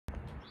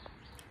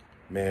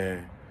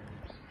Man,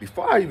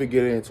 before I even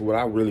get into what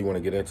I really want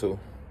to get into,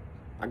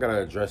 I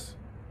gotta address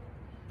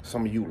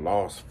some of you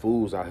lost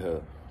fools out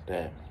here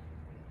that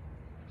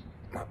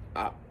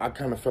I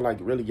kind of feel like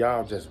really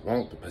y'all just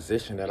want the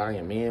position that I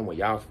am in, when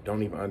y'all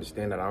don't even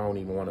understand that I don't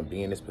even want to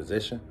be in this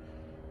position.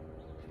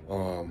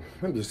 Let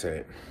me just say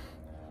it.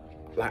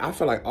 Like, I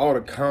feel like all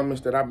the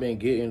comments that I've been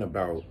getting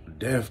about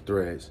death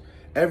threats,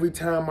 every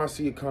time I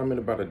see a comment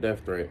about a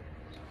death threat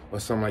or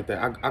something like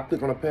that, I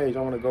click on a page,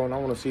 I want to go and I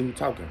want to see who's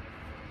talking.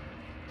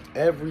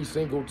 Every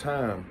single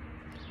time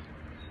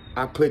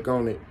I click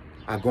on it,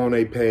 I go on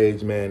their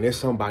page, man, there's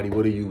somebody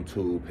with a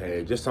YouTube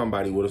page. There's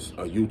somebody with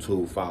a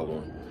YouTube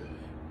following.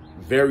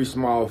 Very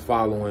small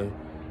following,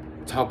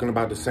 talking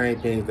about the same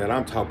things that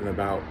I'm talking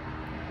about.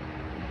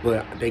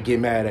 But they get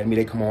mad at me.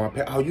 They come on,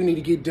 oh, you need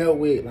to get dealt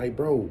with. Like,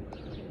 bro,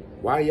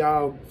 why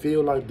y'all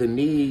feel like the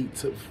need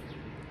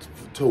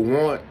to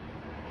want,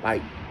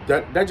 like,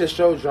 that just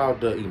shows y'all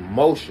the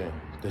emotion,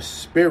 the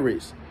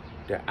spirits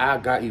that I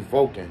got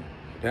evoking,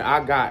 that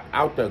I got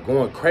out there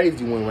going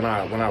crazy when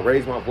I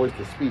raise my voice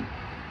to speak.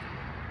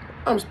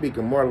 I'm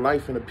speaking more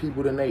life into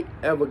people than they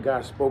ever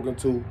got spoken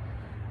to,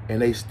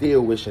 and they still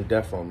wishing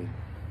death on me.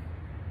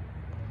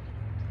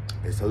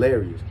 It's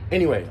hilarious.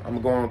 Anyway, I'm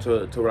gonna go on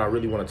to what I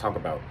really want to talk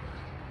about.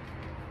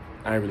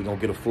 I ain't really gonna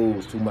get a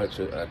fool's too much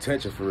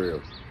attention for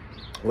real.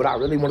 What I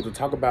really wanted to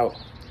talk about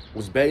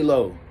was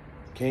Baylo,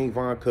 King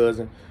Von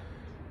cousin.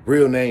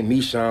 Real name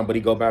Mishan, but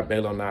he go by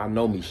Baylo now. I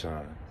know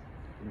Mishan.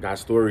 Got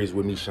stories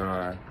with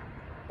Mishan.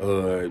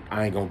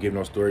 I ain't gonna give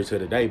no stories here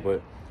today,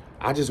 but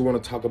I just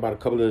want to talk about a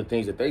couple of the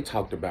things that they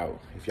talked about.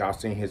 If y'all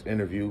seen his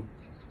interview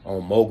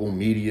on Mogul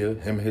Media,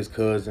 him and his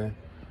cousin,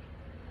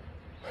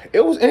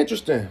 it was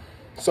interesting.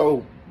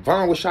 So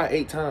Von was shot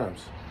 8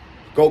 times.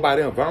 Go by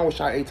them. Von was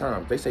shot 8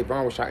 times. They say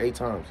Von was shot 8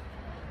 times.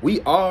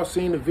 We all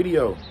seen the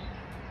video.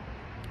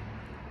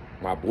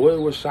 My boy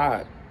was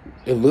shot.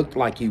 It looked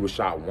like he was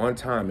shot 1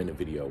 time in the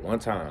video. 1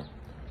 time.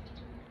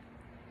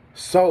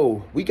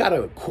 So we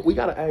gotta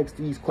ask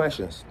these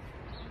questions.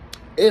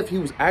 If he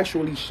was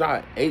actually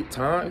shot 8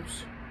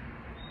 times,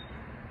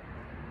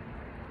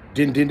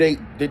 did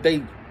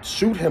they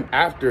shoot him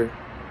after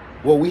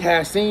what we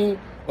had seen,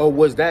 or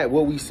was that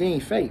what we seen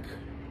fake?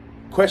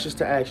 Questions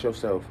to ask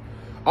yourself.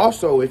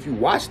 Also, if you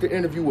watch the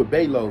interview with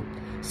Baylo,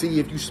 see,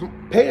 if you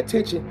pay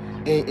attention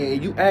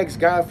and you ask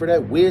God for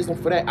that wisdom,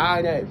 for that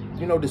eye, that,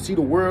 you know, to see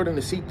the world and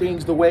to see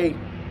things the way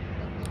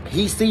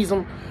he sees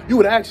them, you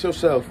would ask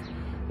yourself,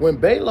 when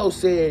Baylo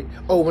said,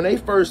 oh, when they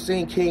first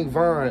seen King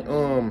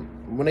Von,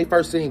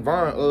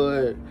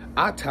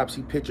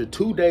 autopsy picture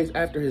 2 days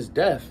after his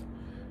death,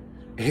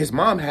 his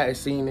mom hadn't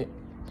seen it,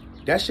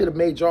 that should have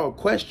made y'all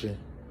question.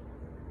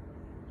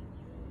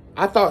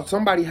 I thought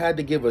somebody had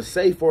to give a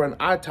say for an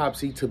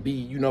autopsy to be,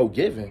 you know,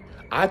 given.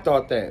 I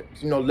thought that,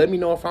 you know, let me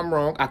know if I'm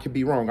wrong. I could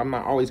be wrong. I'm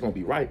not always going to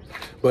be right.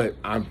 But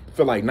I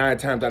feel like 9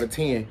 times out of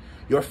 10,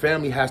 your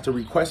family has to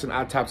request an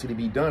autopsy to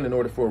be done in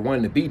order for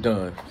one to be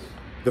done.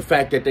 The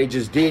fact that they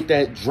just did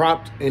that,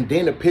 dropped, and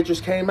then the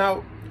pictures came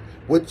out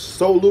with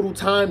so little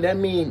time, that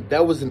means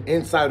that was an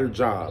insider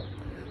job.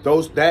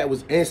 That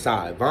was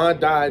inside. Von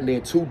died, and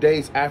then 2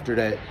 days after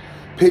that,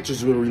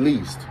 pictures were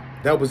released.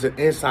 That was an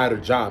insider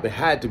job. It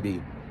had to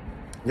be.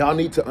 Y'all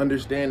need to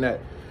understand that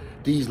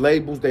these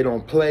labels, they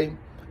don't play.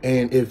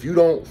 And if you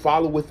don't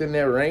follow within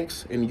their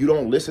ranks and you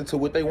don't listen to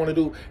what they want to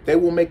do, they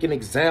will make an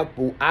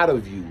example out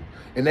of you.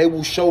 And they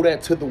will show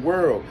that to the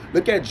world.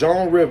 Look at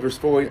Joan Rivers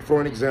for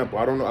an example.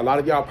 I don't know. A lot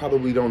of y'all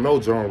probably don't know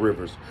Joan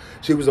Rivers.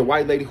 She was a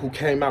white lady who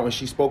came out and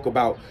she spoke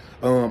about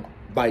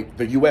like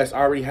the U.S.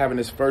 already having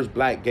its first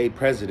black gay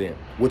president,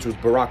 which was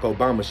Barack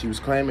Obama. She was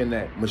claiming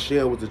that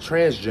Michelle was a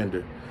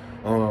transgender.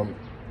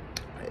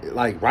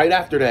 Like right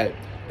after that,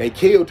 they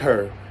killed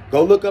her.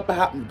 Go look up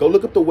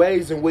the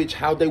ways in which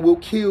how they will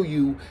kill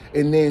you,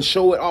 and then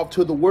show it off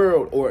to the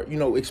world, or, you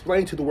know,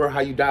 explain to the world how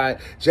you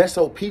died, just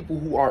so people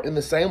who are in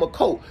the same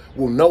occult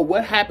will know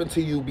what happened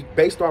to you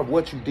based off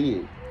what you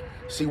did.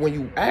 See, when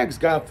you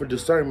ask God for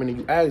discernment and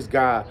you ask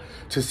God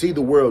to see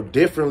the world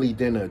differently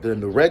than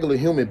the regular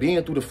human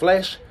being through the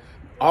flesh,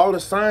 all the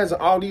signs and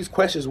all these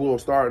questions will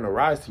start to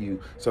rise to you.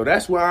 So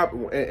that's why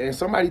and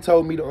somebody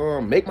told me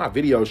to make my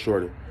videos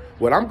shorter.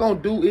 What I'm gonna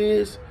do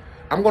is,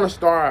 I'm going to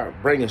start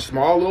bringing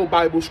small little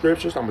Bible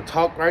scriptures. I'm going to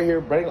talk right here.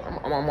 I'm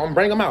going to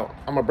bring them out.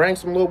 I'm going to bring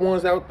some little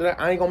ones out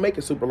that I ain't going to make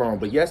it super long.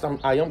 But yes,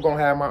 I am going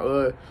to have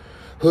my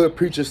Hood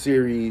Preacher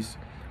series,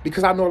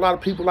 because I know a lot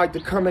of people like to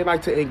come. They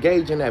like to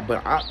engage in that.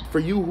 But for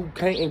you who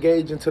can't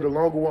engage into the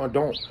longer one,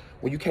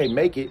 when you can't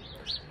make it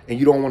and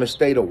you don't want to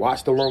stay to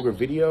watch the longer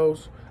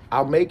videos,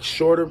 I'll make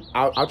shorter.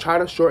 I'll try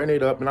to shorten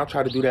it up, and I'll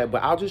try to do that.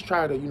 But I'll just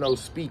try to, you know,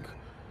 speak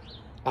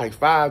like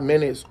 5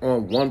 minutes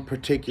on one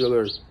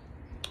particular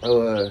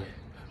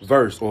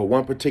verse or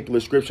one particular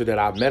scripture that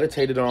I've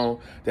meditated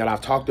on, that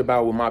I've talked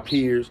about with my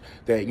peers,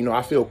 that, you know,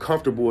 I feel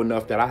comfortable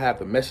enough that I have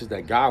the message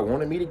that God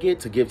wanted me to give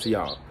to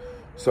y'all.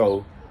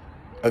 So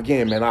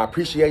again, man, I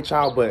appreciate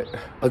y'all, but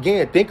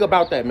again, think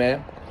about that,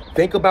 man.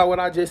 Think about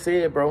what I just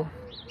said, bro.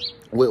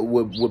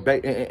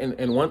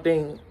 And one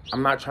thing,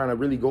 I'm not trying to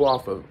really go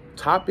off of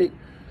topic,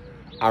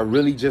 I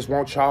really just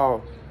want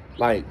y'all,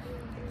 like,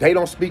 they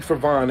don't speak for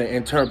Von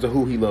in terms of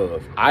who he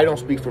loves. I don't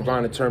speak for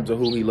Von in terms of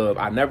who he loves.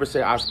 I never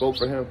said I spoke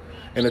for him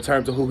in the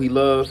terms of who he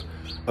loves.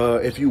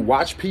 If you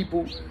watch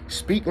people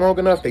speak long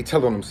enough, they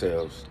tell on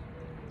themselves.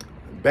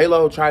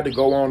 Baylo tried to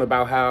go on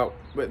about how,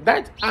 but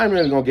that, I'm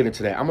really gonna get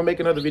into that. I'm gonna make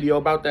another video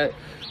about that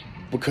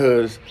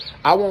because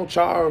I want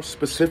y'all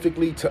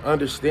specifically to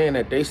understand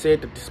that they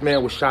said that this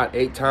man was shot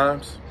 8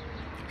 times.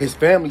 His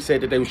family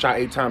said that they were shot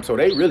 8 times, so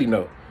they really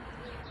know.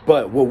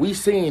 But what we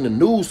see in the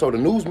news, so the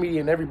news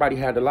media and everybody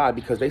had to lie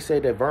because they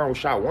said that Von was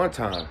shot 1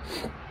 time.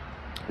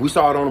 We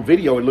saw it on a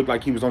video. It looked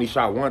like he was only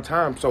shot 1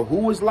 time. So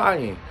who is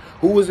lying?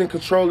 Who is in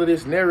control of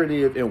this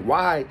narrative? And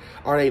why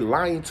are they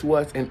lying to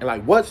us? And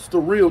like, what's the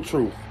real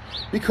truth?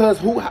 Because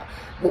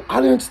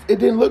it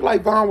didn't look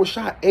like Von was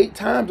shot 8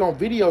 times on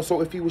video. So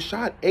if he was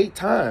shot 8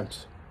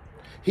 times,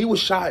 he was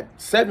shot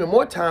 7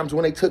 more times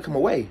when they took him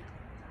away.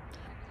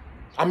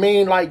 I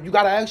mean, like, you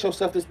got to ask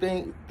yourself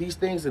these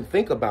things and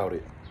think about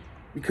it.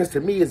 Because to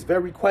me, it's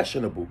very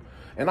questionable.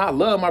 And I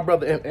love my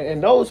brother.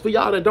 And those for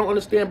y'all that don't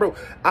understand, bro,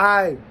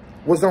 I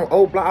was on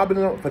old block. I've been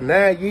on for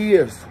 9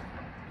 years.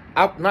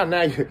 Not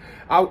 9 years.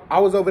 I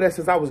was over there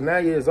since I was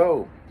 9 years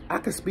old. I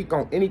can speak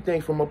on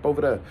anything from up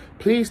over there.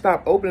 Please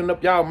stop opening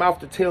up y'all mouth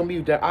to tell me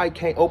that I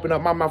can't open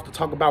up my mouth to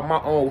talk about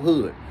my own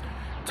hood.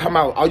 Talking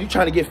about, are you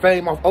trying to get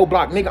fame off O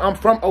Block? Nigga, I'm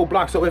from O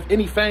Block. So if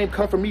any fame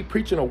come from me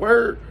preaching a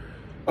word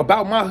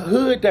about my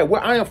hood, that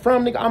where I am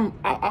from, nigga,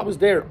 I was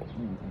there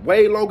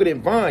way longer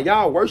than Von.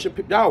 Y'all worship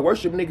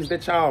niggas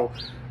that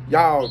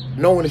y'all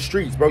know in the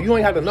streets, bro. You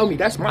ain't have to know me.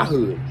 That's my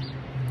hood.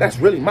 That's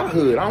really my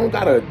hood. I don't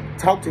gotta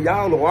talk to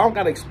y'all, or I don't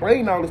gotta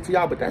explain all this to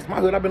y'all, but that's my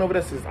hood. I've been over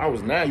there since I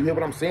was 9. You hear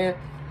what I'm saying?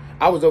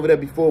 I was over there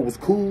before it was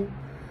cool.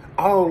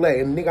 All that.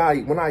 And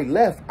nigga, when I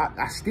left,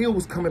 I still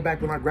was coming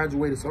back when I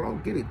graduated, so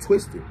don't get it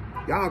twisted.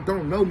 Y'all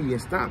don't know me,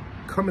 and stop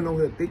coming on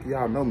here thinking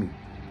y'all know me,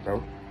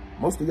 bro.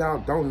 Most of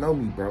y'all don't know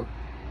me, bro.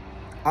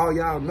 All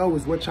y'all know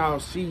is what y'all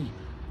see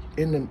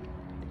on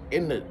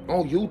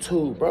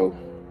YouTube, bro.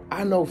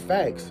 I know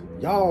facts.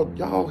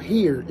 Y'all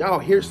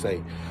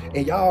hearsay.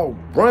 And y'all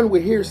run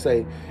with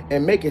hearsay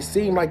and make it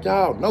seem like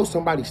y'all know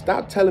somebody.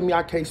 Stop telling me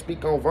I can't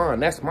speak on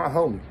Von. That's my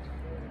homie.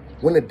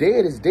 When the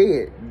dead is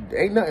dead,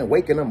 ain't nothing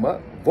waking them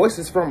up.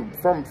 Voices from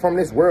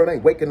this world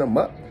ain't waking them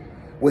up.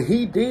 What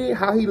he did,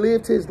 how he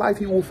lived his life,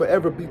 he will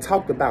forever be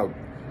talked about.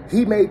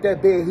 He made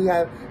that bed,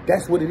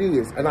 that's what it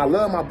is. And I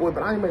love my boy,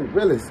 but I ain't a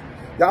realist.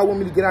 Y'all want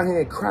me to get out here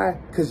and cry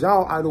because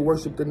y'all idol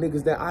worship the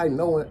niggas that I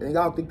know, and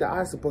y'all think that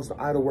I'm supposed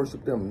to idol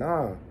worship them.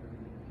 Nah.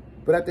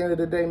 But at the end of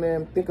the day,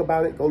 man, think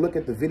about it. Go look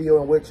at the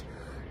video in which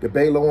the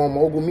Baylo on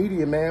Mogul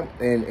Media, man.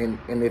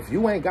 And if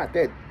you ain't got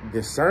that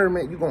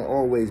discernment, you're going to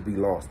always be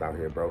lost out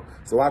here, bro.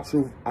 So I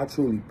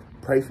truly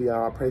pray for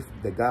y'all. I pray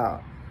that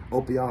God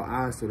open y'all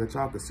eyes so that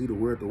y'all can see the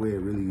world the way it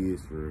really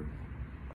is for real.